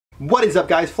What is up,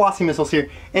 guys? Flossy Missiles here.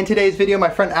 In today's video, my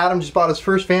friend Adam just bought his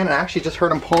first van and I actually just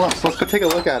heard him pull up, so let's go take a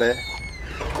look at it.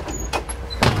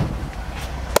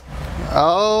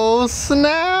 Oh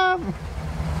snap!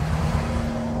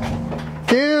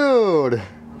 Dude!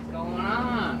 What's going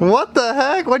on? What the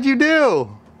heck? What'd you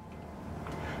do?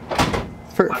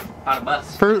 Bought a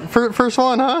bus. First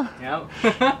one, huh?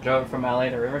 Yep. Drove from LA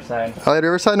to Riverside. LA to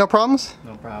Riverside, no problems?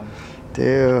 No problem.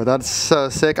 Dude, that's so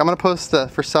sick. I'm gonna post the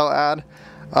for sale ad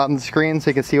on the screen so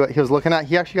you can see what he was looking at.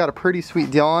 He actually got a pretty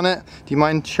sweet deal on it. Do you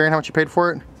mind sharing how much you paid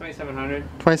for it? $2,700.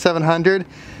 $2,700.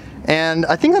 And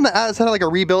I think on the ad it said like a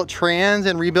rebuilt trans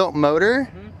and rebuilt motor.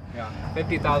 Mm-hmm. Yeah,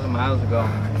 50,000 miles ago.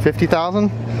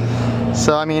 50,000?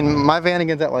 So I mean, my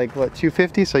Vanagon's at like what,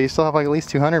 250? So you still have like at least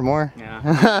 200 more. Yeah.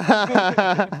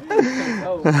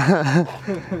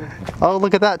 Oh,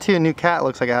 look at that too. A new cat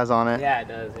looks like it has on it. Yeah, it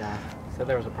does. Yeah. Said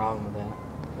there was a problem with it.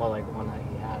 Well, like the one that he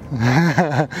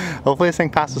had. Hopefully this thing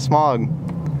passes the smog.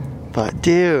 But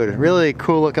dude, really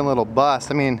cool looking little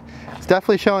bus. I mean, it's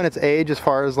definitely showing its age as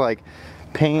far as like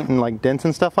paint and like dents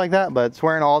and stuff like that, but it's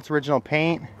wearing all its original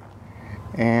paint.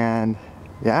 And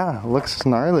yeah, it looks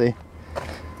gnarly.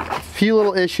 A few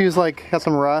little issues, like got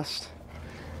some rust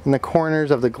in the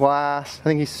corners of the glass. I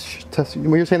think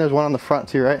we were saying there's one on the front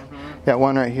too, right? Mm-hmm. Yeah,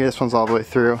 one right here. This one's all the way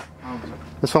through. Oh.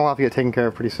 This one will have to get taken care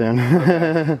of pretty soon.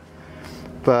 Okay.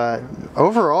 But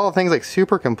overall, things like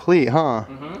super complete, huh?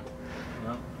 Mm-hmm.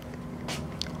 Yep.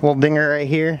 Little dinger right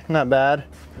here, not bad.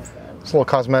 It's a little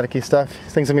cosmetic-y stuff.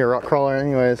 This thing's gonna be a rock crawler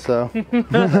anyway, so.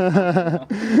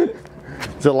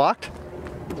 Is it locked?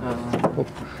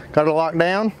 Got it locked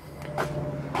down?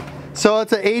 So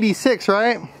it's an 86,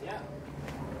 right? Yeah.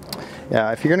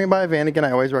 Yeah, if you're gonna buy a Vanagon,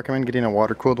 I always recommend getting a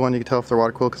water-cooled one. You can tell if they're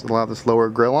water-cooled because it'll have this lower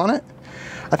grill on it.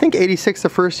 I think 86 the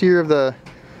first year of the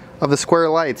square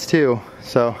lights too.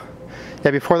 So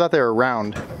yeah, before that they were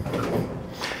round.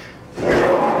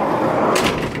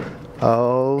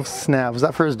 Oh snap! Was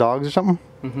that for his dogs or something?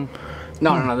 Mm-hmm.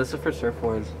 No, this is for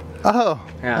surfboards. Oh,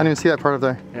 yeah. I didn't even see that part up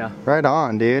there. Yeah. Right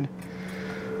on, dude.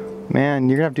 Man,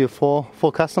 you're gonna have to do a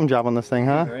full custom job on this thing,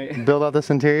 huh? Right. Build out this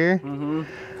interior. Mm-hmm.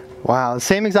 Wow, the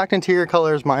same exact interior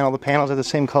color as mine. All the panels are the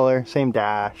same color, same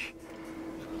dash,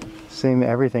 same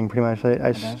everything pretty much.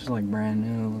 That's just like brand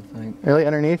new. It looks like. Really,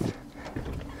 underneath?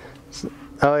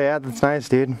 Oh yeah, that's nice,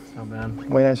 dude. Not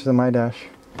bad. Way nicer than my dash.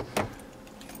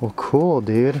 Well, cool,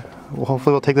 dude. Well,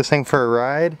 hopefully we'll take this thing for a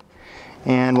ride,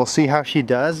 and we'll see how she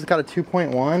does. It's got a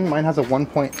 2.1. Mine has a 1.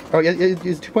 Oh, yeah,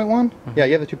 is 2.1? Mm-hmm. Yeah,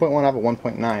 you have the 2.1. I have a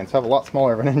 1.9, so I have a lot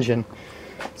smaller of an engine.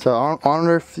 So I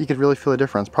wonder if you could really feel the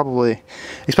difference. Probably,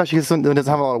 especially because it doesn't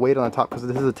have a lot of weight on the top, because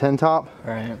this is a 10 top.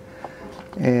 Right.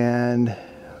 And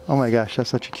oh my gosh, that's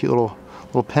such a cute little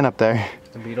pin up there.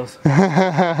 The Beatles.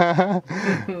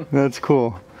 That's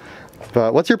cool.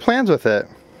 But what's your plans with it?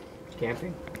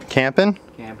 Camping. Camping?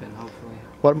 Camping, hopefully.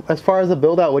 What, as far as the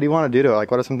build out, what do you want to do to it?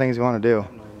 Like, what are some things you want to do? I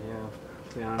have no idea,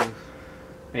 to be honest.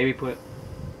 Maybe put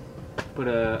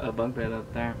a bunk bed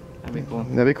up there. That'd be cool.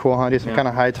 That'd be cool, huh? Do some kind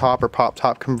of high top or pop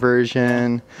top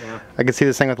conversion. Yeah. I could see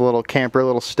this thing with a little camper,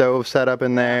 little stove set up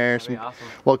in there. Some awesome.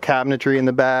 Little cabinetry in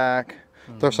the back.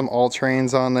 Throw some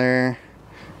all-terrains on there.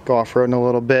 Go off-roading a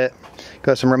little bit.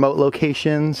 Got some remote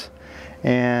locations.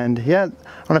 And yeah, I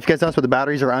don't know if you guys noticed, but the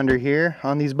batteries are under here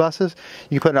on these buses.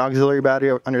 You can put an auxiliary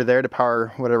battery under there to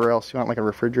power whatever else you want, like a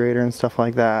refrigerator and stuff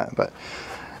like that. But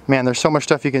man, there's so much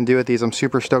stuff you can do with these. I'm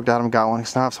super stoked Adam got one.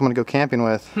 It's not someone to go camping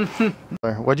with.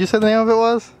 What'd you say the name of it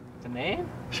was? The name?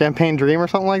 Champagne Dream or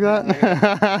something like that?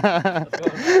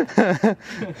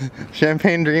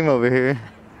 Champagne Dream over here.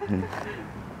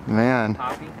 Man.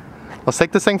 Poppy. Let's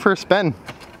take this thing for a spin.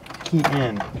 Key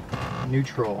in,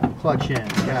 neutral, clutch in,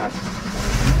 gas.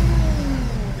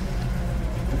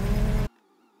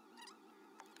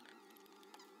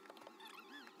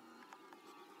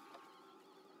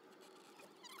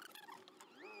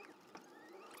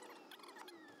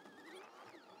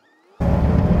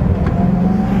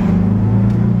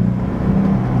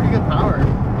 Pretty good power.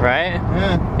 Right?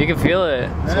 Yeah. You can feel it.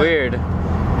 It's weird.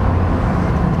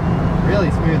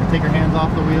 Really smooth. Take your hands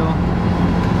off the wheel.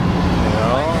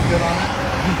 Alignment's good on it.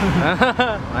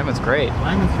 Alignment's great.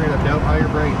 Alignment's straight up dope. How are your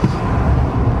brakes?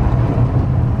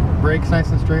 Brakes nice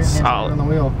and straight. Hands Solid. on the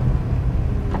wheel.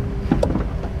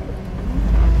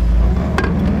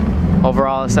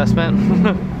 Overall assessment?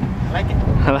 I like it.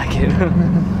 I like it.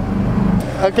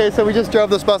 Okay, so we just drove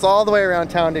this bus all the way around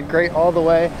town. Did great all the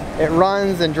way. It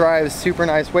runs and drives super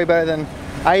nice. Way better than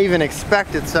I even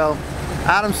expected. So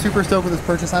Adam's super stoked with this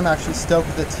purchase. I'm actually stoked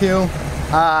with it too.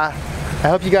 I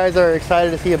hope you guys are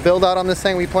excited to see a build out on this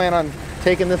thing. We plan on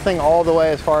taking this thing all the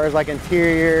way as far as like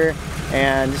interior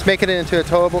and just making it into a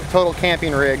total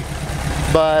camping rig.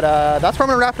 But that's where I'm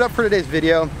gonna wrap it up for today's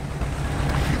video.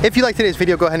 If you like today's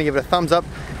video, go ahead and give it a thumbs up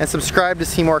and subscribe to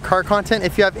see more car content.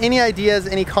 If you have any ideas,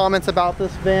 any comments about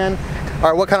this van,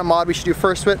 or what kind of mod we should do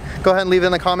first with, go ahead and leave it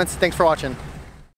in the comments. Thanks for watching.